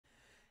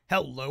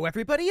Hello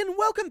everybody and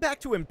welcome back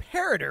to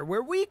Imperator,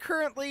 where we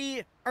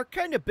currently are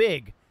kind of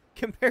big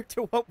compared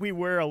to what we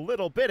were a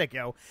little bit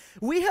ago.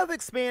 We have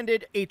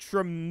expanded a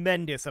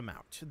tremendous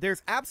amount.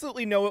 There's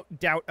absolutely no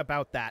doubt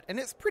about that, and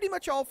it's pretty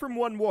much all from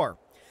one war.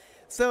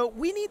 So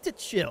we need to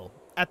chill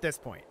at this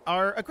point.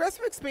 Our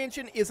aggressive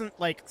expansion isn't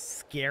like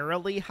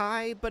scarily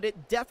high, but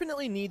it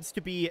definitely needs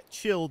to be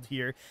chilled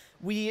here.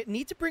 We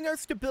need to bring our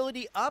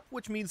stability up,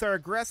 which means our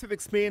aggressive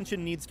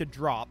expansion needs to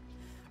drop.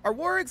 Our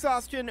war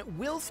exhaustion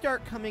will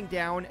start coming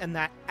down, and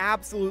that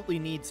absolutely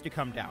needs to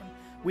come down.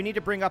 We need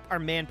to bring up our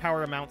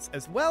manpower amounts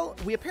as well.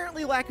 We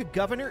apparently lack a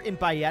governor in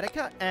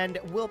Baetica, and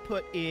we'll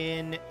put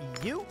in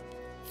you.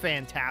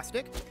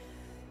 Fantastic.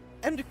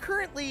 And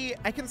currently,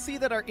 I can see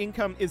that our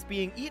income is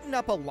being eaten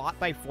up a lot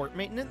by fort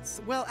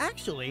maintenance. Well,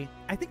 actually,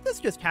 I think this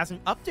just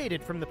hasn't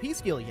updated from the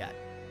peace deal yet.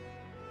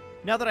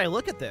 Now that I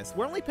look at this,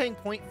 we're only paying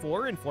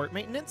 0.4 in fort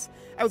maintenance.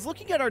 I was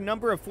looking at our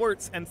number of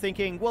forts and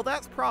thinking, well,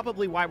 that's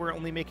probably why we're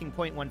only making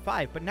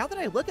 0.15. But now that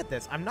I look at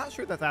this, I'm not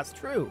sure that that's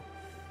true.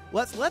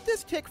 Let's let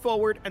this tick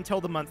forward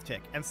until the month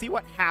tick and see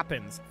what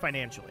happens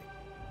financially.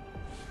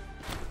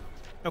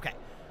 Okay,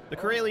 the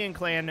Karelian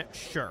clan,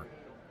 sure.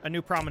 A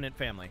new prominent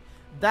family.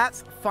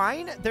 That's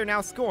fine. They're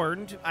now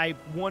scorned. I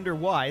wonder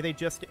why. They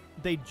just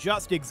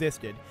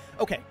existed.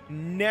 Okay,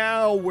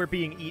 now we're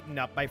being eaten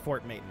up by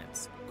fort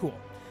maintenance. Cool.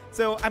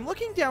 So I'm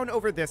looking down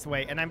over this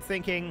way, and I'm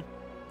thinking,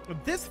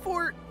 this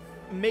fort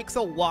makes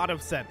a lot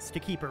of sense to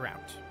keep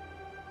around.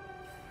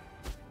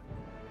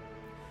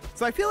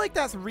 So I feel like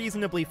that's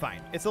reasonably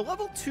fine. It's a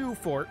level 2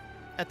 fort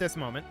at this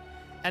moment,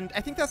 and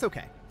I think that's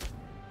okay.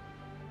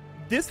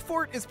 This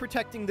fort is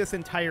protecting this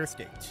entire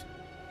state,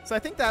 so I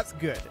think that's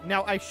good.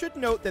 Now, I should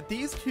note that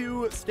these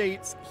two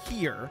states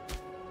here,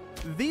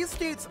 these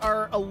states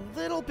are a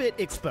little bit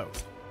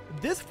exposed.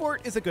 This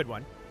fort is a good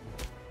one.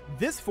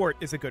 This fort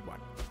is a good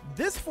one.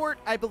 This fort,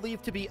 I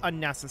believe to be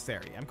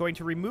unnecessary. I'm going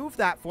to remove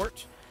that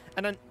fort,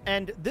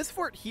 and this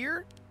fort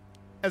here,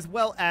 as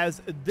well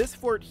as this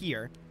fort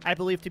here, I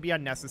believe to be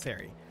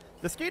unnecessary.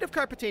 The state of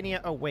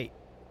Carpetania, oh wait,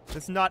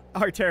 this is not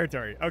our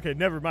territory. Okay,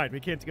 never mind, we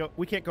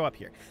can't go up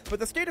here. But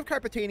the state of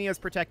Carpetania is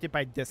protected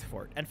by this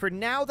fort, and for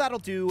now that'll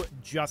do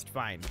just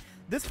fine.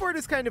 This fort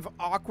is kind of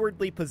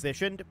awkwardly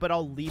positioned, but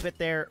I'll leave it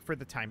there for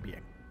the time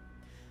being.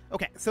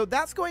 Okay, so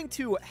that's going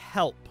to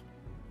help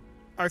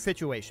our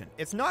situation.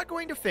 It's not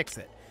going to fix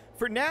it.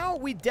 For now,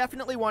 we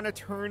definitely want to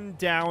turn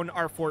down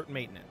our fort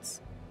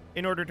maintenance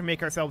in order to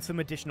make ourselves some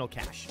additional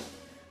cash.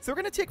 So we're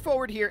going to tick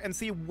forward here and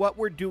see what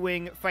we're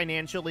doing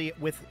financially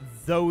with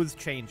those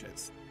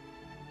changes.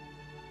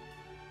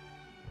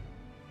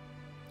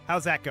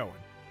 How's that going?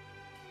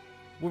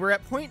 We were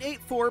at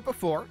 0.84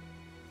 before.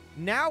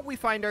 Now we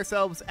find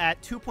ourselves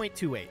at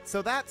 2.28,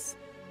 so that's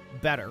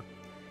better.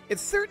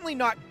 It's certainly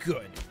not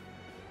good.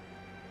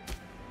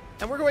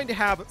 And we're going to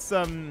have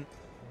some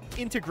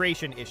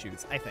integration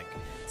issues, I think.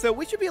 So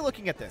we should be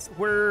looking at this.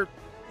 We're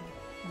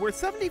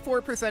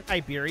 74%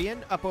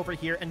 Iberian up over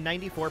here and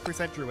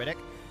 94% Druidic.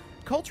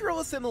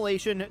 Cultural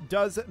assimilation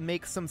does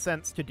make some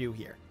sense to do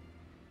here.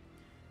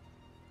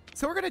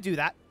 So we're going to do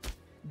that.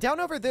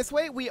 Down over this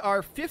way, we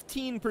are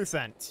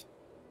 15%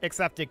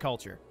 accepted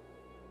culture.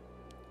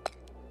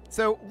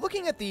 So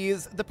looking at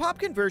these, the pop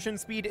conversion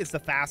speed is the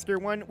faster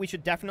one. We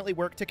should definitely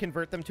work to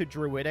convert them to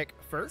Druidic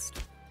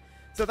first.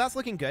 So that's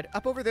looking good.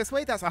 Up over this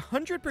way, that's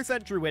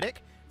 100%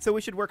 Druidic, so we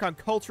should work on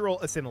cultural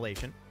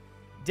assimilation.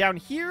 Down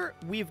here,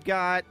 we've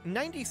got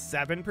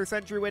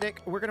 97%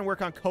 Druidic. We're going to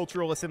work on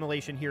cultural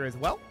assimilation here as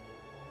well.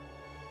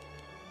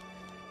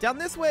 Down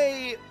this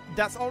way,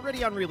 that's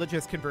already on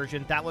religious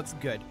conversion. That looks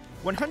good.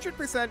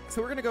 100%,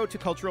 so we're going to go to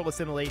cultural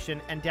assimilation,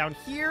 and down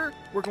here,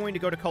 we're going to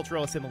go to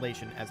cultural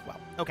assimilation as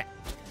well. Okay,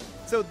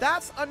 so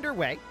that's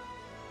underway.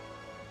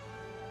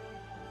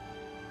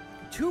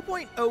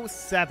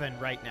 2.07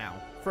 right now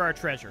for our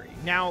treasury.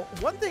 Now,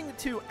 one thing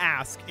to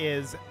ask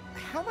is,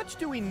 how much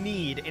do we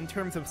need in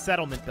terms of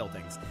settlement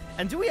buildings?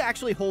 And do we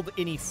actually hold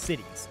any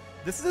cities?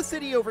 This is a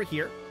city over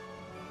here.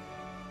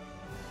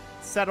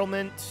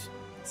 Settlement.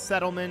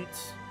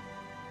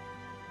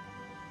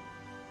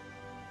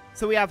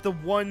 So we have the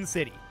one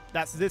city.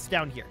 That's this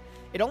down here.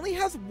 It only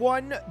has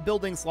one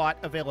building slot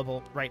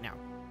available right now.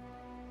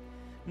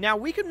 Now,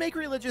 we could make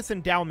religious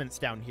endowments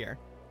down here,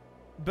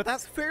 but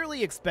that's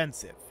fairly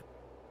expensive.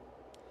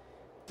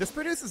 This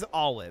produces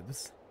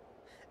olives.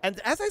 And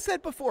as I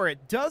said before,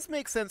 it does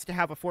make sense to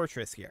have a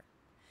fortress here.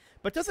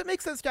 But does it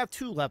make sense to have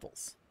 2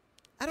 levels?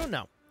 I don't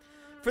know.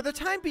 For the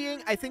time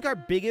being, I think our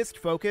biggest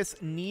focus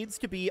needs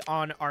to be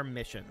on our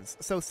missions.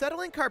 So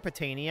settling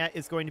Carpetania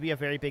is going to be a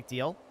very big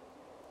deal.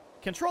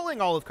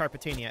 Controlling all of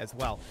Carpetania as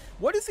well.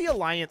 What is the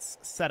alliance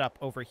setup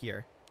over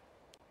here?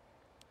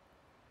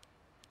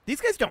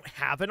 These guys don't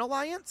have an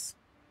alliance?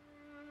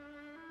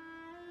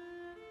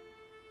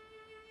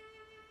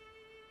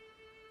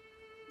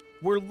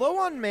 We're low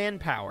on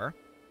manpower,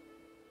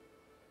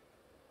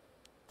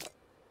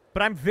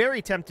 but I'm very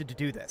tempted to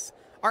do this.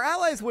 Our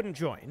allies wouldn't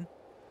join,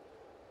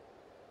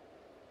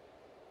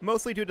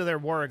 mostly due to their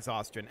war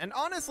exhaustion. And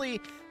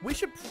honestly, we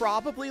should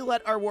probably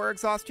let our war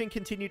exhaustion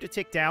continue to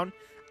tick down.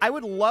 I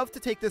would love to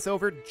take this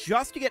over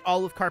just to get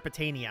all of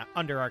Carpetania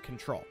under our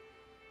control.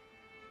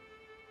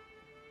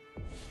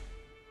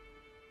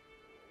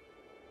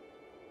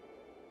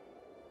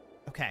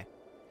 Okay.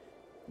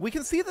 We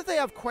can see that they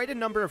have quite a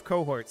number of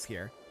cohorts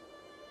here.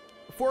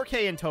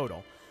 4K in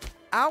total.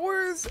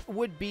 Ours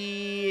would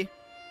be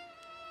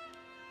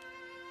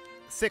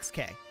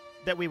 6K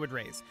that we would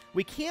raise.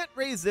 We can't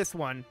raise this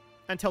one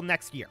until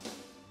next year,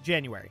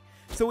 January.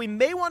 So we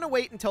may want to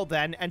wait until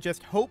then and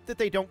just hope that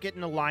they don't get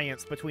an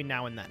alliance between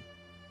now and then.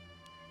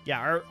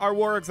 Yeah, our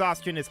war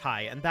exhaustion is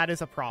high, and that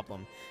is a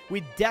problem.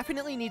 We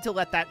definitely need to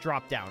let that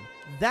drop down.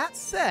 That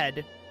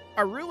said,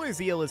 our ruler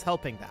zeal is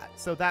helping that,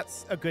 so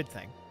that's a good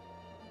thing.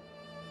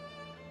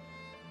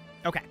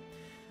 Okay.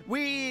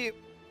 We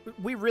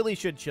really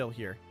should chill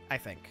here, I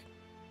think.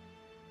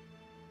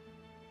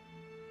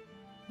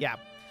 Yeah.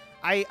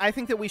 I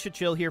think that we should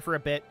chill here for a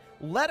bit.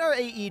 Let our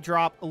AE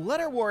drop.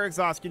 Let our war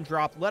exhaustion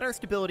drop. Let our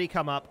stability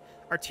come up.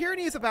 Our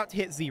tyranny is about to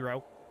hit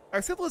 0.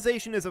 Our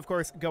civilization is, of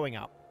course, going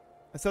up.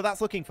 So that's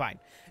looking fine.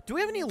 Do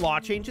we have any law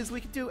changes we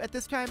could do at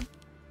this time?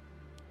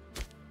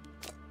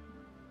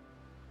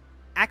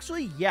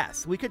 Actually,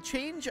 yes. We could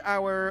change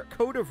our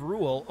code of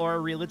rule or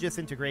our religious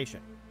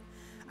integration.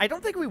 I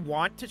don't think we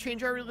want to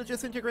change our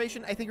religious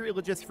integration. I think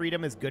religious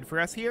freedom is good for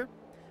us here.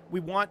 We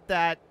want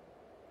that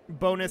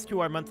bonus to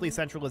our monthly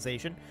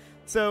centralization.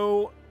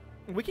 So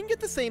we can get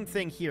the same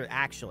thing here,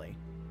 actually.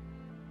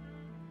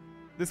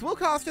 This will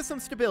cost us some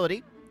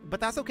stability, but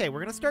that's okay. We're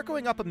going to start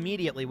going up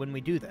immediately when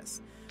we do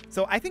this.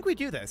 So I think we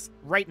do this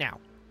right now.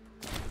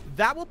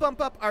 That will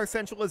bump up our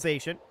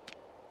centralization.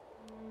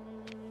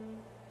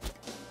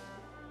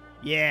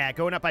 Yeah,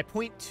 going up by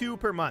 0.2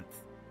 per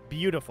month.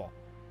 Beautiful.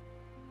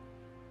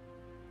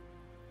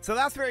 So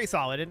that's very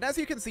solid, and as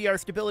you can see, our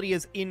stability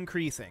is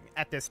increasing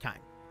at this time.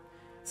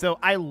 So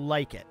I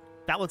like it.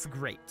 That looks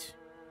great.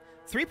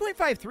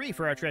 3.53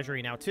 for our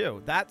treasury now,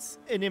 too. That's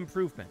an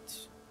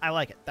improvement. I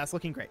like it. That's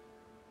looking great.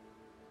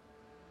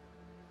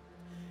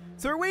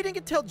 So we're waiting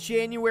until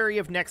January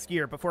of next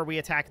year before we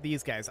attack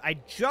these guys. I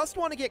just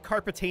want to get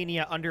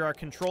Carpetania under our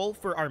control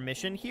for our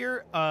mission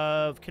here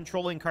of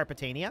controlling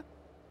Carpetania.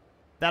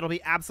 That'll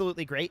be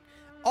absolutely great.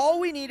 All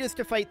we need is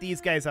to fight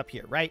these guys up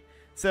here, right?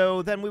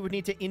 So then we would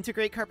need to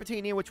integrate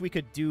Carpetania, which we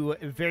could do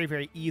very,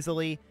 very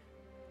easily.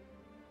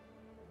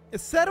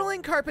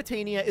 Settling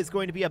Carpetania is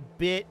going to be a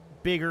bit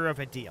bigger of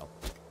a deal.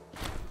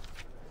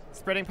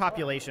 Spreading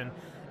population.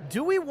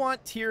 Do we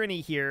want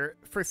tyranny here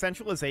for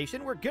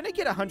centralization? We're going to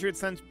get 100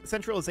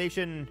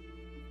 centralization,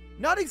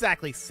 not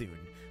exactly soon,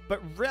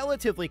 but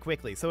relatively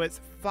quickly. So it's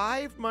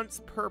 5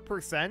 months per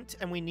percent,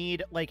 and we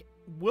need, like,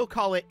 we'll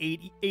call it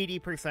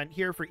 80%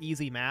 here for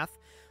easy math.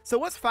 So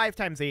what's 5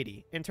 times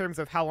 80 in terms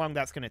of how long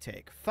that's going to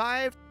take?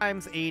 5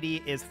 times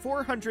 80 is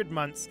 400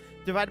 months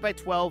divided by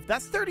 12.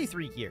 That's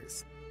 33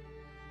 years.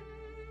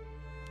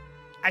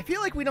 I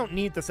feel like we don't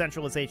need the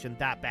centralization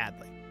that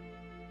badly.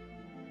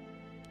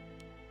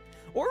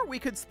 Or we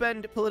could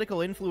spend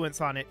political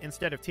influence on it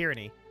instead of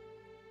tyranny.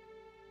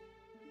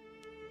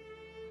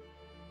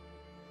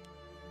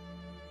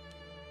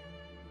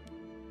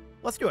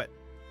 Let's do it.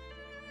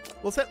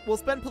 We'll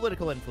spend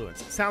political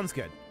influence. Sounds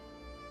good.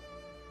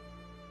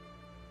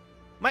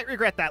 Might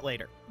regret that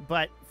later,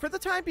 but for the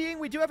time being,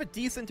 we do have a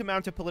decent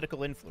amount of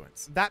political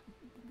influence. That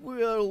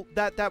will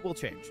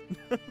change.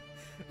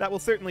 That will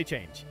certainly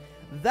change.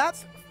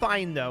 That's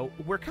fine, though.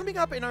 We're coming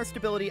up in our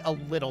stability a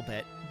little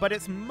bit, but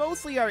it's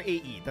mostly our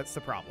AE that's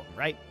the problem,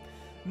 right?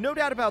 No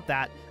doubt about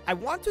that. I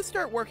want to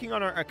start working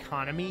on our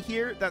economy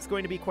here. That's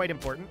going to be quite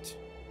important.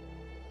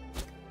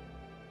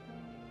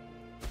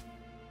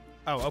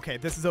 Oh, okay,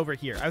 this is over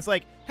here. I was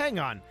like, hang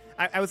on.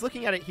 I was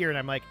looking at it here, and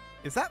I'm like,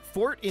 is that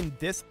fort in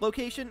this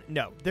location?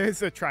 No,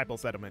 there's a tribal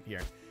settlement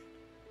here.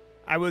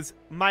 I was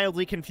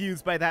mildly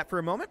confused by that for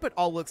a moment, but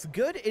all looks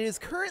good. It is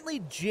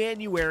currently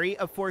January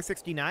of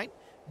 469.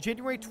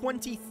 January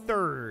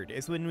 23rd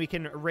is when we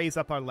can raise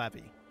up our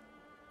levy.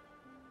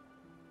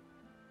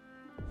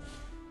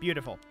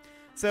 Beautiful.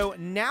 So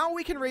now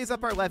we can raise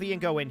up our levy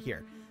and go in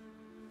here.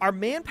 Our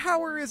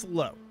manpower is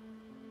low.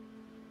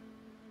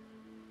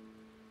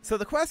 So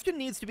the question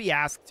needs to be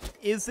asked,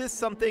 is this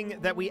something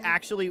that we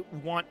actually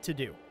want to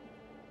do?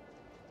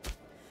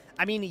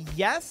 I mean,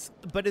 yes,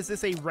 but is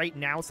this a right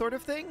now sort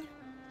of thing?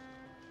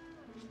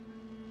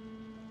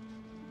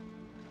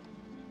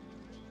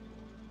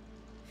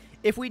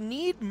 If we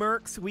need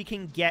mercs, we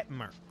can get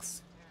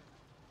mercs.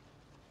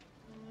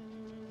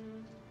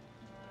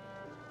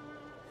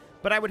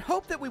 But I would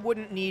hope that we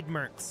wouldn't need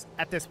mercs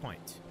at this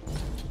point.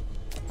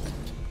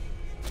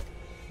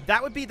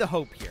 That would be the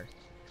hope here.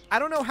 I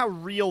don't know how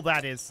real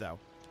that is, though.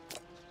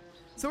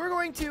 So we're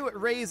going to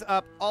raise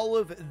up all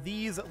of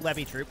these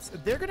levy troops.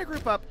 They're going to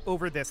group up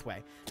over this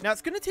way. Now,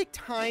 it's going to take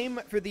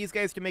time for these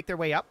guys to make their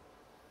way up.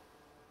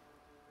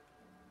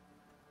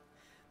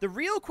 The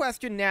real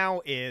question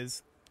now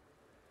is,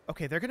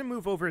 okay, they're going to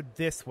move over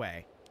this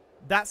way.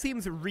 That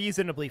seems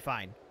reasonably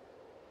fine.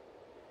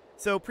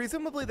 So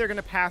presumably they're going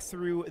to pass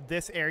through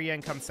this area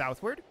and come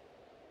southward.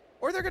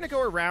 Or they're going to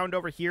go around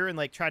over here and,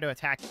 like, try to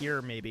attack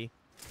here, maybe.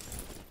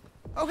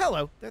 Oh,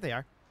 hello. There they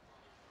are.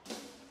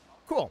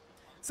 Cool.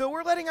 So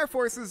we're letting our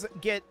forces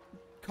get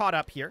caught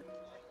up here.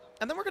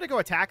 And then we're going to go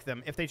attack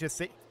them if they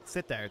just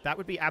sit there. That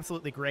would be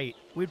absolutely great.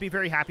 We'd be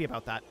very happy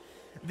about that.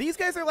 These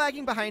guys are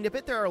lagging behind a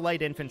bit. There are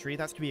light infantry.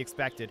 That's to be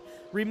expected.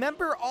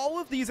 Remember, all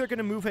of these are going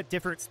to move at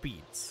different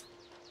speeds.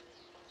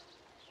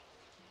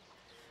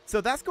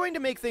 So that's going to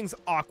make things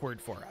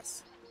awkward for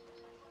us.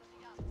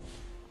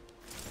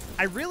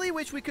 I really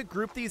wish we could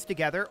group these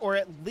together, or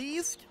at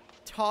least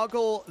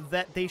toggle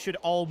that they should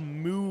all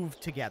move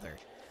together.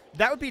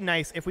 That would be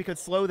nice if we could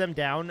slow them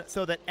down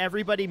so that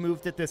everybody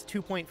moved at this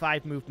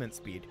 2.5 movement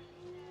speed.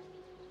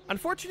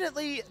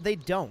 Unfortunately, they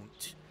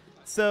don't.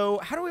 So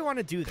how do we want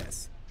to do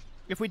this?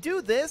 If we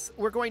do this,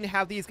 we're going to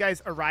have these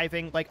guys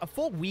arriving like a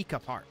full week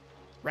apart,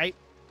 right?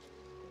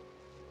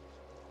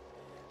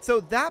 So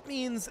that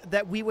means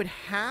that we would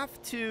have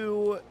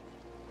to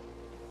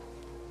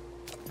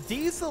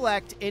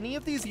deselect any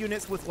of these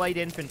units with light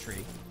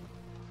infantry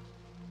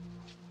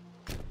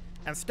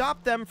and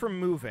stop them from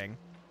moving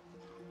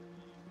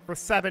for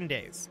 7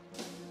 days.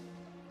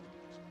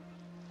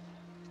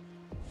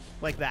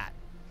 Like that.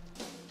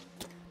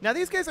 Now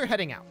these guys are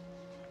heading out.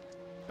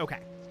 Okay.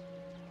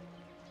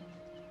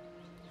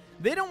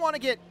 They don't want to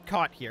get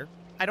caught here.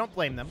 I don't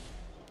blame them.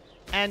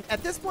 And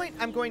at this point,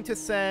 I'm going to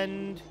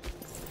send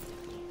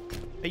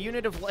a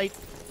unit of light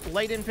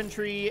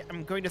infantry.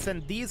 I'm going to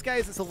send these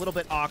guys. It's a little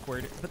bit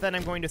awkward, but then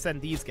I'm going to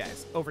send these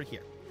guys over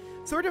here.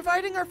 So we're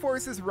dividing our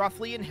forces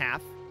roughly in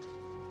half.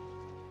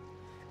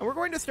 And we're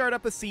going to start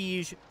up a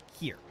siege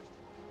here,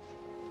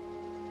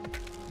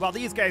 while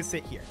these guys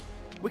sit here.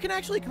 We can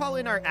actually call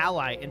in our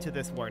ally into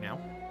this war now.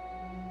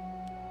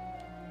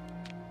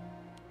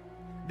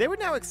 They would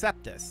now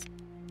accept this.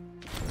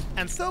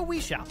 And so we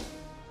shall.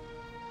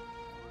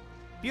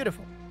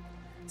 Beautiful.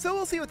 So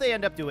we'll see what they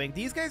end up doing.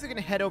 These guys are going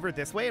to head over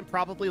this way and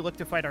probably look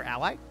to fight our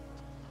ally.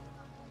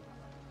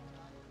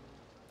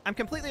 I'm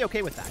completely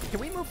okay with that. Can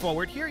we move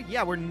forward here?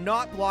 Yeah, we're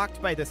not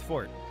blocked by this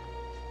fort.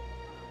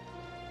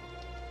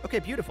 Okay,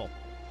 beautiful.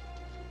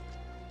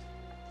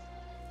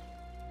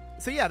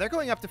 So yeah, they're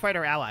going up to fight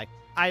our ally.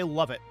 I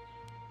love it.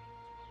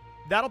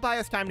 That'll buy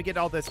us time to get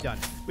all this done.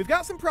 We've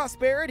got some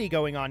prosperity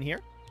going on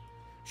here.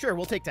 Sure,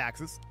 we'll take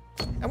taxes.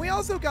 And we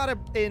also got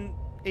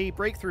a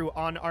breakthrough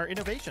on our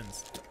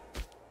innovations.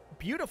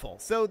 Beautiful.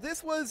 So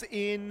this was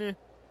in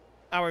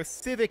our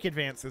civic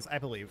advances, I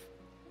believe.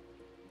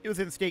 It was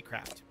in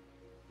statecraft.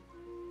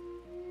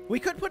 We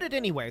could put it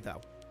anywhere,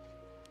 though.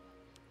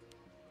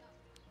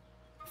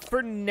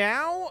 For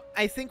now,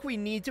 I think we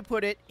need to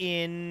put it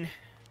in...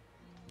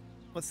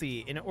 Let's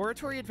see. In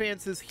oratory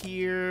advances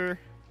here,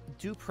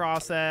 due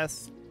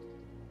process,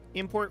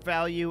 import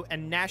value,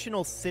 and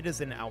national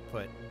citizen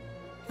output.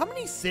 How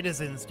many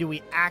citizens do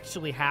we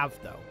actually have,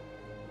 though?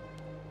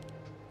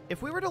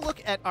 If we were to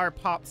look at our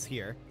pops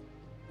here,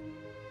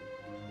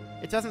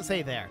 it doesn't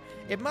say there.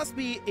 It must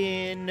be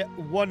in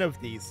one of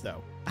these,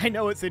 though. I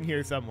know it's in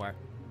here somewhere.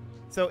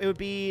 So it would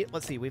be,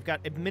 let's see, we've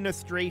got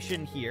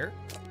administration here.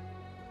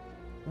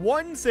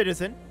 1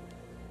 citizen,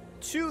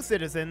 2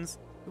 citizens.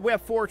 We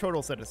have 4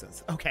 total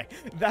citizens. Okay,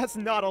 that's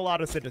not a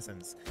lot of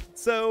citizens.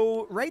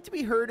 So right to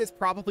be heard is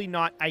probably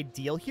not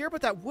ideal here,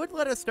 but that would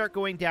let us start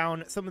going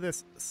down some of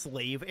this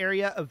slave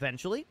area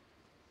eventually.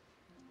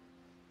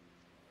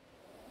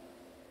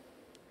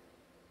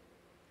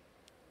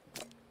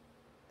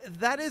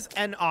 That is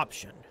an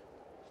option.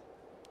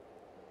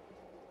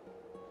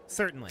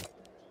 Certainly.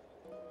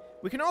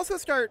 We can also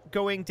start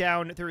going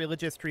down the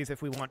religious trees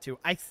if we want to.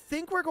 I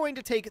think we're going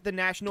to take the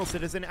national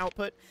citizen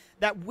output.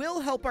 That will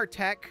help our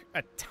tech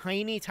a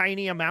tiny,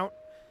 tiny amount.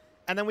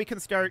 And then we can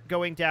start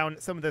going down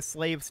some of the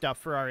slave stuff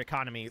for our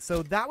economy.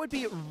 So that would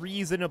be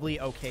reasonably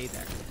okay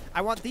there.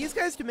 I want these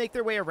guys to make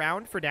their way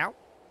around for now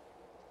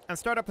and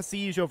start up a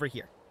siege over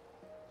here.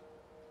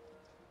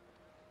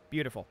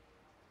 Beautiful.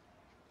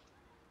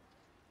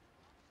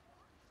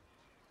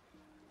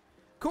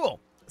 Cool.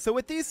 So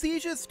with these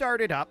sieges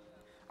started up,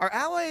 our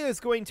ally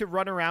is going to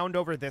run around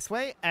over this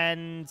way,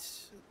 and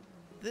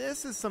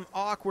this is some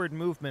awkward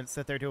movements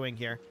that they're doing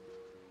here.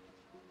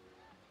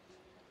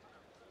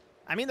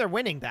 I mean, they're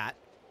winning that.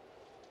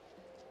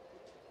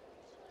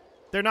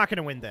 They're not going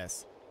to win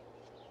this.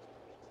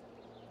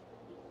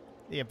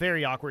 Yeah,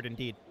 very awkward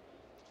indeed.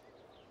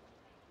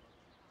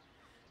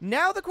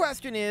 Now the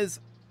question is...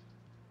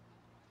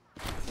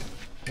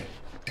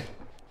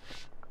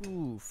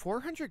 Ooh,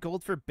 400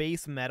 gold for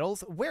base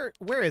metals. Where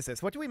is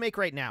this? What do we make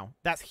right now?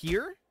 That's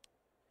here?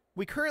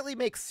 We currently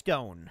make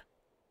stone.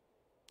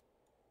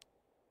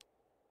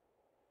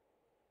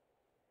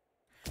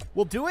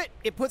 We'll do it.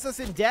 It puts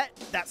us in debt.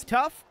 That's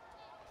tough.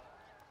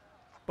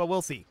 But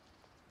we'll see.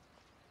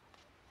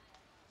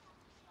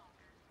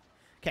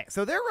 Okay,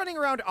 so they're running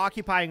around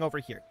occupying over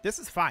here. This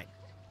is fine.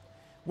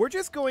 We're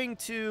just going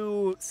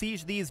to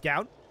siege these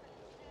down.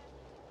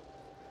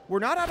 We're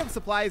not out of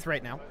supplies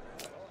right now.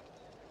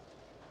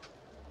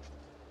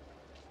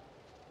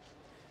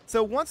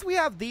 So once we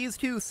have these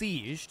 2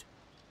 sieged,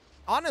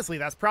 Honestly,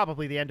 that's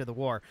probably the end of the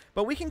war.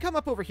 But we can come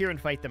up over here and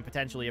fight them,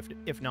 potentially,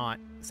 if not.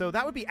 So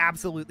that would be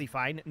absolutely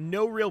fine.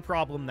 No real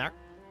problem there.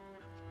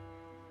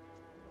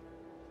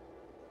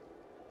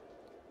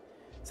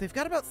 So they've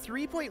got about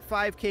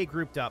 3.5k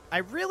grouped up. I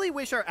really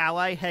wish our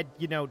ally had,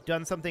 you know,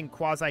 done something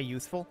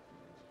quasi-useful.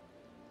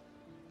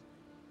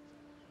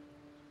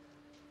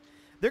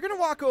 They're going to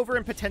walk over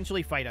and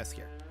potentially fight us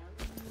here.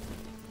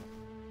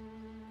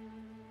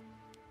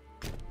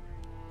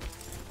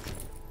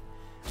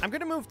 I'm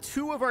going to move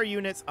 2 of our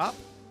units up.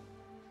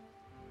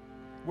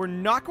 We're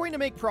not going to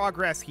make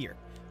progress here,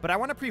 but I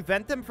want to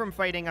prevent them from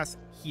fighting us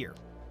here.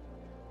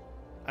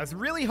 I was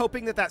really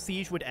hoping that that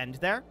siege would end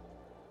there.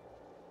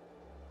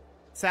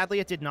 Sadly,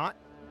 it did not.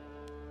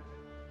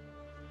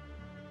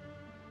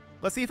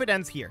 Let's see if it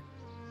ends here.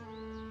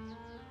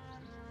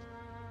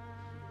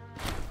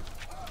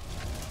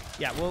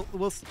 Yeah,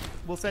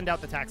 we'll send out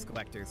the tax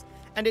collectors.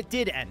 And it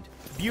did end.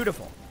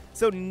 Beautiful.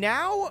 So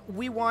now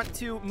we want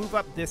to move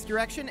up this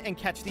direction and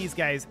catch these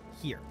guys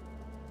here.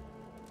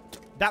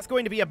 That's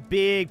going to be a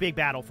big, big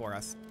battle for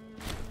us.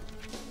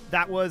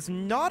 That was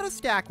not a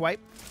stack wipe,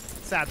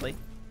 sadly.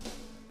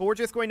 But we're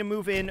just going to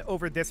move in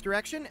over this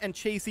direction and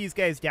chase these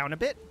guys down a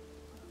bit.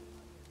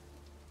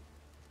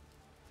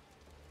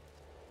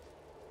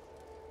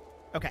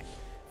 Okay.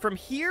 From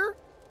here...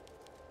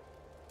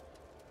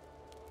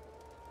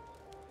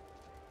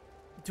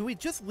 do we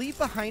just leave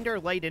behind our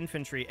light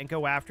infantry and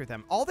go after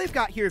them? All they've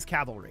got here is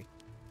cavalry.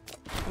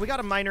 We got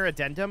a minor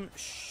addendum?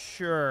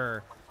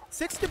 Sure.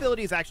 6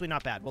 stability is actually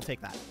not bad. We'll take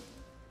that.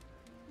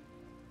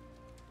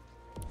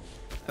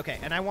 Okay,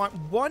 and I want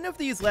one of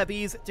these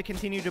levies to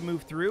continue to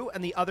move through,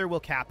 and the other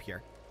will cap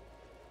here.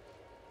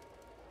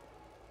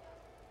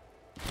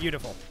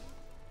 Beautiful.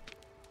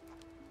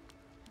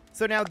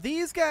 So now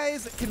these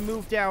guys can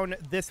move down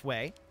this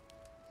way.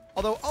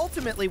 Although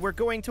ultimately we're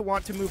going to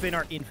want to move in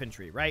our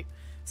infantry, right?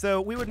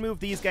 So we would move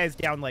these guys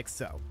down like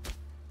so.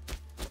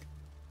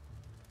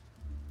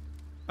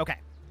 Okay.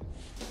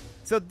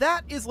 So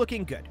that is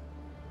looking good.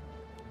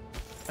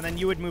 And then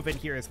you would move in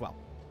here as well.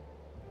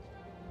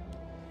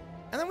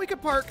 And then we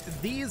could park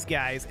these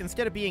guys,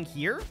 instead of being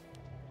here,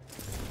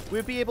 we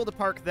would be able to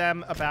park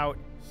them about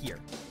here.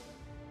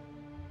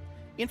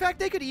 In fact,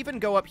 they could even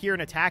go up here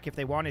and attack if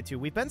they wanted to.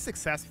 We've been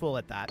successful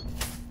at that.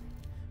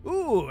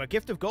 Ooh, a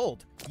gift of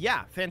gold.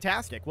 Yeah,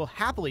 fantastic. We'll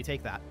happily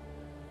take that.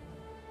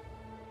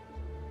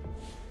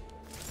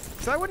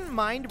 So I wouldn't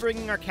mind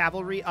bringing our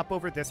cavalry up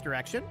over this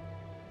direction.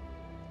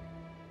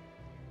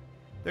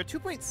 They're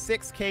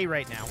 2.6k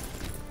right now.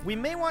 We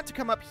may want to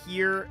come up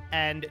here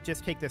and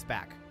just take this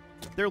back.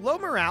 They're low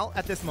morale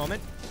at this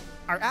moment.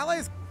 Our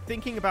allies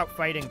thinking about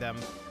fighting them.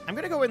 I'm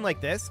going to go in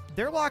like this.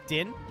 They're locked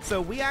in, so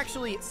we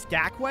actually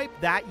stack wipe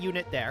that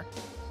unit there.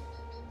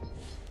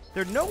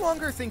 They're no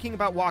longer thinking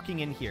about walking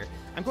in here.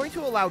 I'm going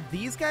to allow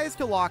these guys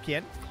to lock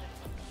in.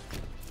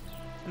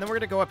 And then we're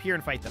going to go up here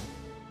and fight them.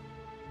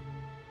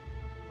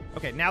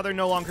 Okay, now they're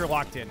no longer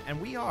locked in. And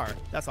we are.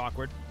 That's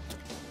awkward.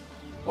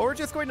 Well, we're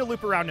just going to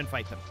loop around and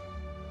fight them.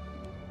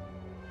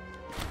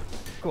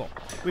 Cool.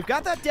 We've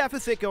got that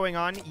deficit going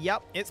on.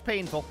 Yep, it's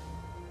painful.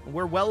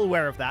 We're well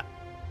aware of that.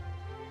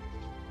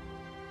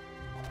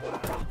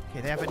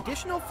 Okay, they have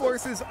additional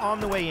forces on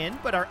the way in,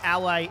 but our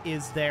ally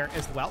is there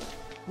as well.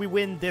 We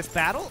win this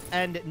battle,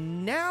 and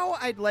now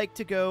I'd like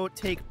to go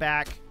take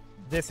back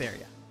this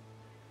area.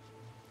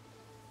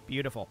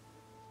 Beautiful.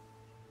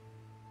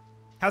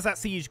 How's that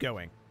siege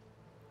going?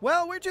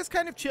 Well, we're just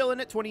kind of chilling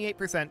at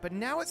 28%, but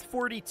now it's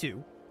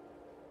 42.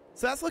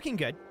 So that's looking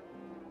good.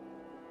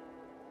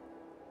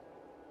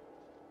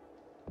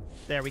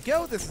 There we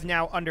go. This is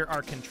now under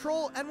our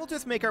control, and we'll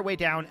just make our way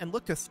down and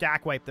look to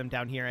stack wipe them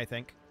down here, I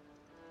think.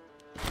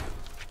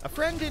 A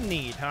friend in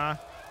need, huh?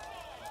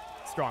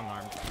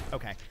 Strong-armed.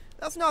 Okay.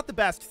 That's not the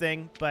best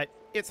thing, but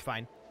it's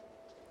fine.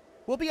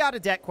 We'll be out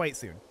of debt quite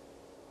soon.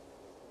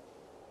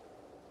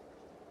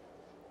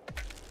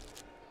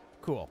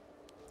 Cool.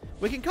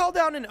 We can call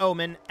down an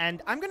omen,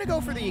 and I'm going to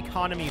go for the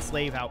economy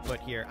slave output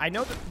here. I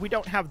know that we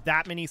don't have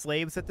that many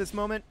slaves at this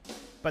moment,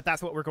 but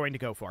that's what we're going to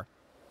go for.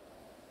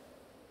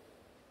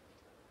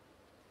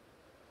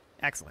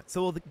 Excellent.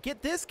 So we'll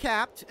get this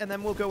capped, and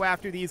then we'll go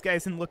after these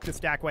guys and look to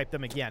stack wipe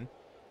them again.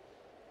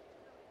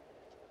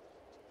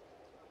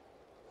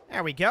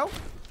 There we go.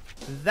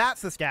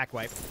 That's the stack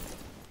wipe.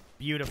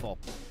 Beautiful.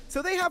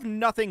 So they have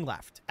nothing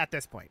left at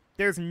this point.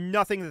 There's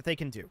nothing that they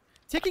can do.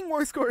 Ticking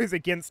war score is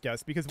against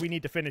us because we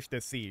need to finish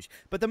this siege.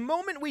 But the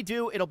moment we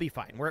do, it'll be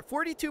fine. We're at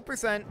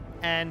 42%,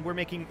 and we're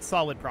making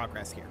solid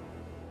progress here.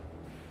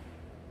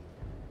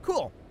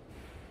 Cool.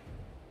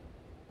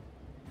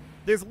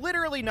 There's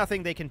literally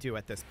nothing they can do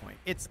at this point.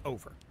 It's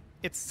over.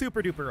 It's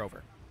super duper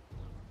over.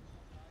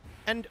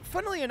 And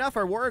funnily enough,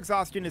 our war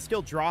exhaustion is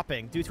still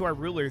dropping due to our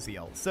ruler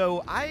zeal.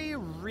 So I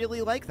really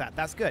like that.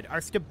 That's good.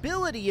 Our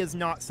stability is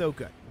not so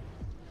good.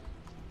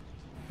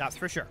 That's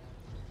for sure.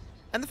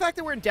 And the fact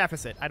that we're in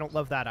deficit, I don't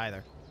love that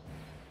either.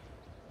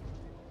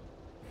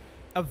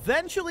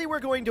 Eventually, we're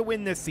going to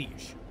win this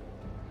siege.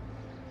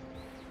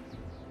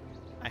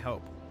 I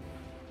hope.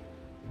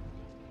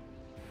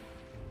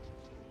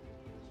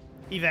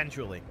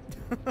 Eventually.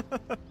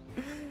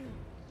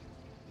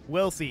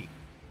 We'll see.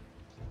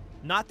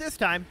 Not this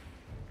time,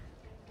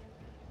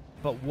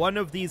 but one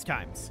of these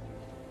times.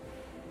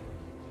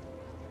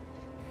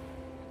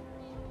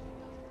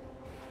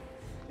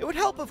 It would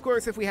help, of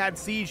course, if we had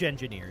siege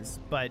engineers,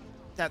 but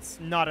that's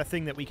not a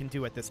thing that we can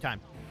do at this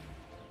time.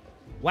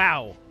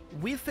 Wow,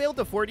 we've failed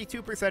the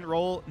 42%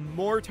 roll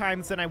more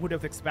times than I would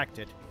have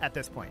expected at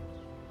this point.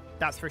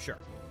 That's for sure.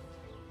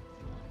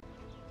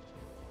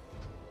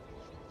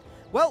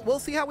 Well, we'll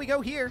see how we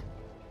go here.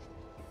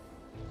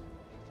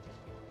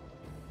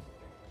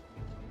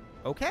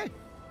 Okay,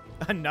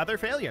 another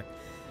failure.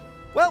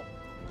 Well,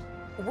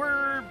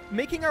 we're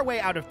making our way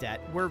out of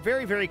debt. We're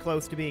very, very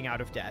close to being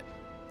out of debt,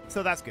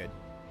 so that's good.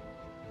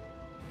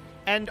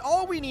 And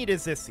all we need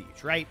is this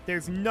siege, right?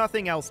 There's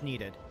nothing else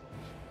needed.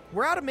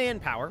 We're out of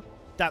manpower.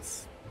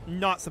 That's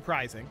not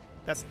surprising.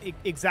 That's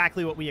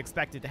exactly what we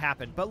expected to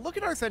happen. But look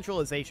at our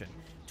centralization.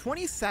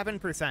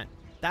 27%.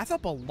 That's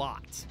up a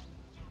lot.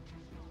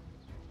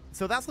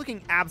 So that's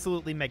looking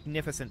absolutely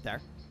magnificent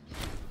there.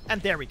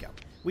 And there we go.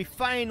 We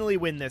finally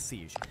win this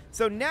siege.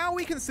 So now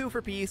we can sue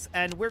for peace,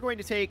 and we're going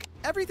to take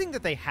everything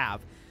that they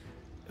have.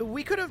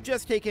 We could have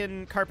just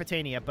taken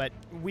Carpetania, but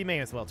we may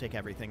as well take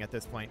everything at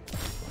this point.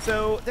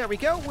 So there we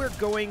go. We're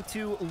going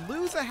to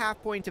lose a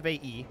half point of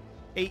AE.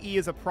 AE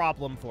is a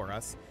problem for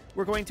us.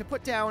 We're going to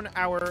put down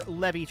our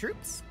levy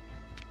troops.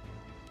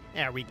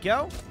 There we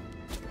go.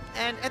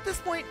 And at this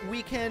point,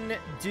 we can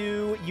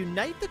do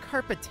Unite the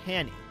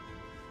Carpetani.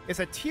 It's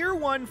a tier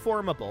 1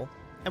 formable,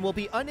 and will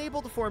be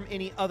unable to form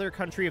any other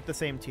country of the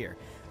same tier.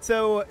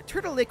 So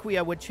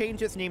Turtoliquia would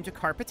change its name to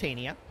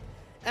Carpetania,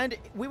 and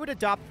we would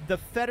adopt the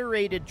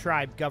Federated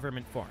Tribe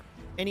government form.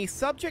 Any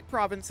subject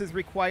provinces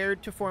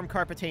required to form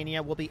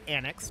Carpetania will be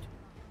annexed,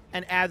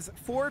 and adds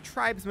 4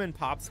 tribesman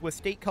pops with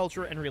state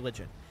culture and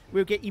religion. We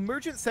will get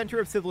Emergent Center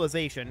of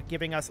Civilization,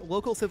 giving us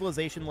local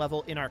civilization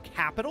level in our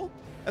capital,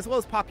 as well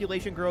as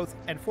population growth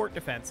and fort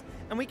defense,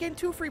 and we gain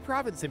 2 free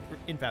province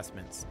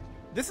investments.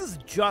 This is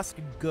just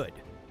good.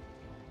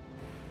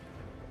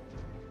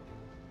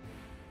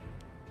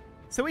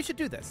 So we should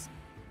do this.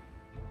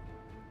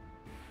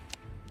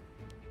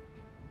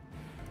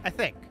 I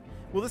think.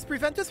 Will this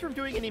prevent us from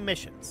doing any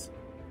missions?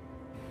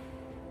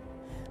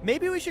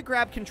 Maybe we should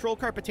grab Control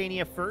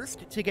Carpetania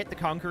first to get the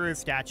Conqueror's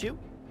statue,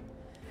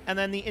 and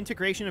then the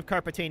integration of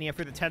Carpetania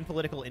for the 10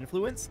 political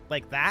influence,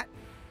 like that,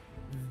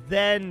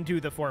 then do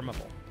the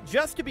formable,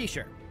 just to be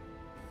sure.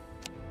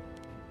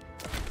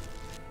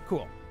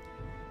 Cool.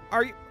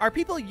 Our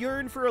people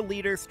yearn for a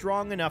leader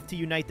strong enough to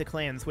unite the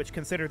clans which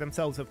consider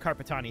themselves of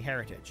Carpetani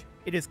heritage.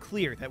 It is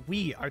clear that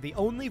we are the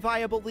only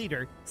viable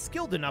leader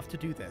skilled enough to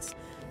do this.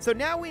 So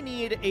now we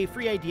need a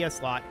free idea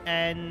slot,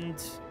 and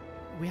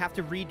we have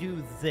to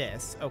redo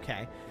this.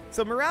 Okay.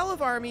 So morale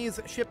of armies,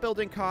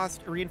 shipbuilding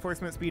cost,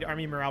 reinforcement speed,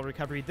 army morale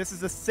recovery. This is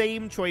the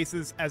same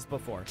choices as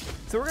before.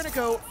 So we're going to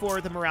go for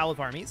the morale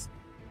of armies.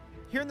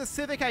 Here in the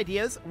civic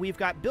ideas, we've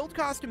got build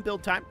cost and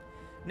build time,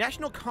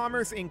 national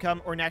commerce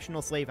income, or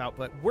national slave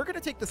output. We're going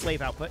to take the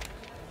slave output.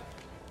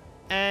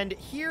 And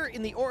here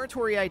in the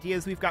oratory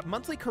ideas, we've got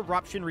monthly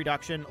corruption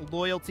reduction,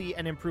 loyalty,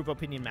 and improve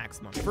opinion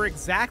maximum. For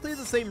exactly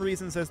the same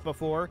reasons as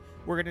before,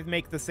 we're going to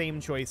make the same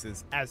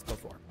choices as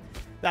before.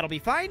 That'll be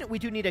fine. We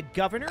do need a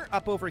governor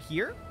up over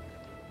here.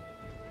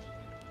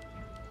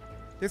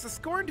 There's a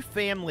scorned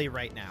family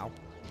right now.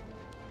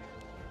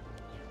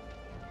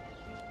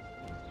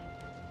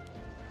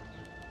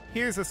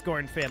 Here's a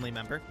scorned family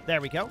member.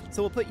 There we go.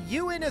 So we'll put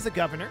you in as a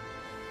governor.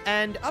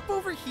 And up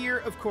over here,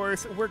 of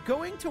course, we're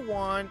going to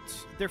want...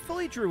 They're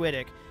fully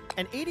druidic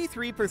and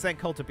 83%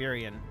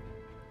 cultiberian.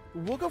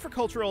 We'll go for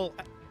cultural...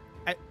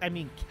 I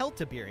mean,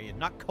 Celtiberian,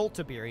 not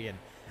cultiberian.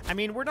 I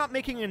mean, we're not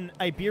making an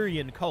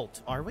Iberian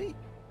cult, are we?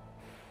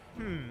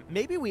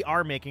 Maybe we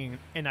are making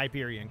an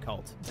Iberian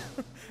cult.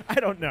 I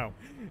don't know.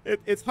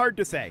 It's hard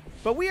to say.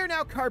 But we are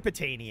now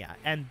Carpetania,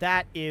 and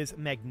that is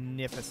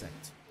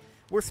magnificent.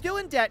 We're still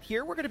in debt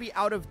here. We're going to be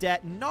out of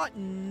debt not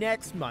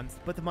next month,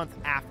 but the month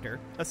after,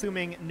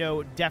 assuming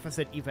no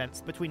deficit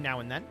events between now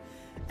and then.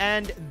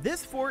 And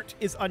this fort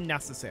is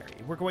unnecessary.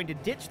 We're going to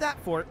ditch that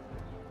fort.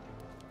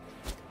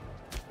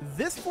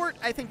 This fort,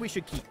 I think we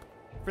should keep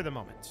for the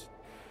moment.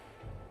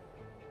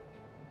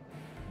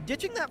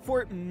 Ditching that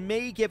fort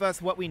may give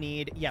us what we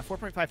need. Yeah,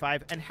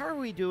 4.55. And how are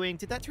we doing?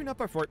 Did that turn up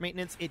our fort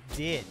maintenance? It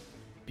did.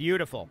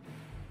 Beautiful.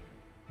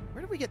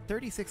 Where did we get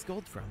 36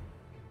 gold from?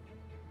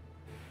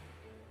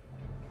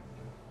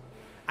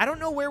 I don't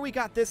know where we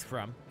got this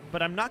from,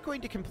 but I'm not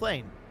going to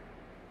complain.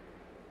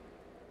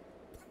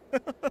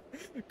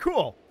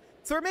 Cool.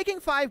 So we're making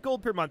 5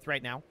 gold per month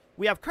right now.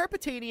 We have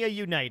Carpetania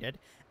united,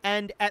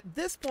 and at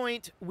this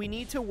point, we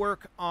need to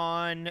work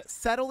on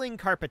settling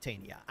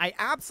Carpetania. I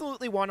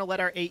absolutely want to let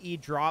our AE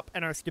drop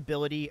and our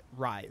stability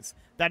rise.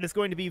 That is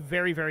going to be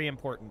very, very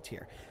important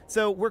here.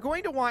 So we're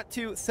going to want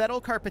to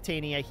settle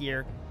Carpetania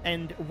here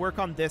and work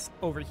on this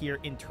over here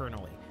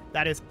internally.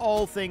 That is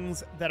all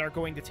things that are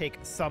going to take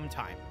some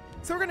time.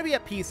 So we're going to be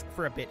at peace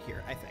for a bit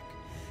here, I think.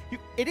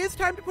 It is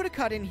time to put a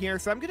cut in here,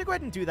 so I'm going to go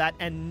ahead and do that,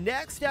 and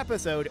next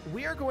episode,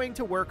 we are going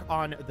to work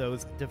on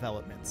those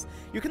developments.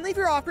 You can leave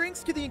your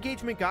offerings to the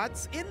engagement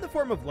gods in the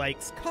form of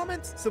likes,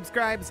 comments,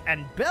 subscribes,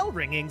 and bell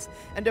ringings,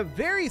 and a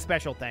very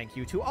special thank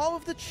you to all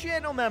of the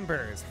channel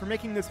members for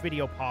making this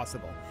video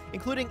possible,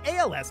 including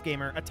ALS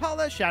Gamer,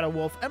 Atala,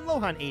 Shadowwolf,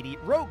 Mlohan80,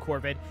 Rogue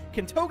Corvid,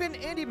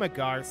 Kentogan, Andy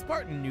McGar,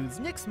 Spartan News,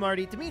 Nick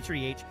Smarty,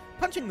 Dimitri H,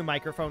 Punching the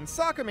Microphone,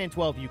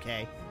 Soccerman12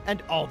 UK,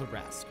 and all the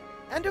rest.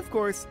 And of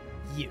course,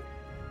 you.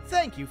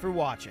 Thank you for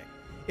watching.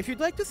 If you'd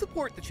like to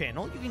support the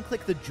channel, you can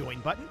click the join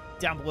button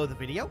down below the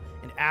video,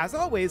 and as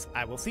always,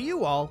 I will see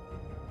you all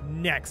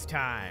next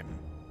time.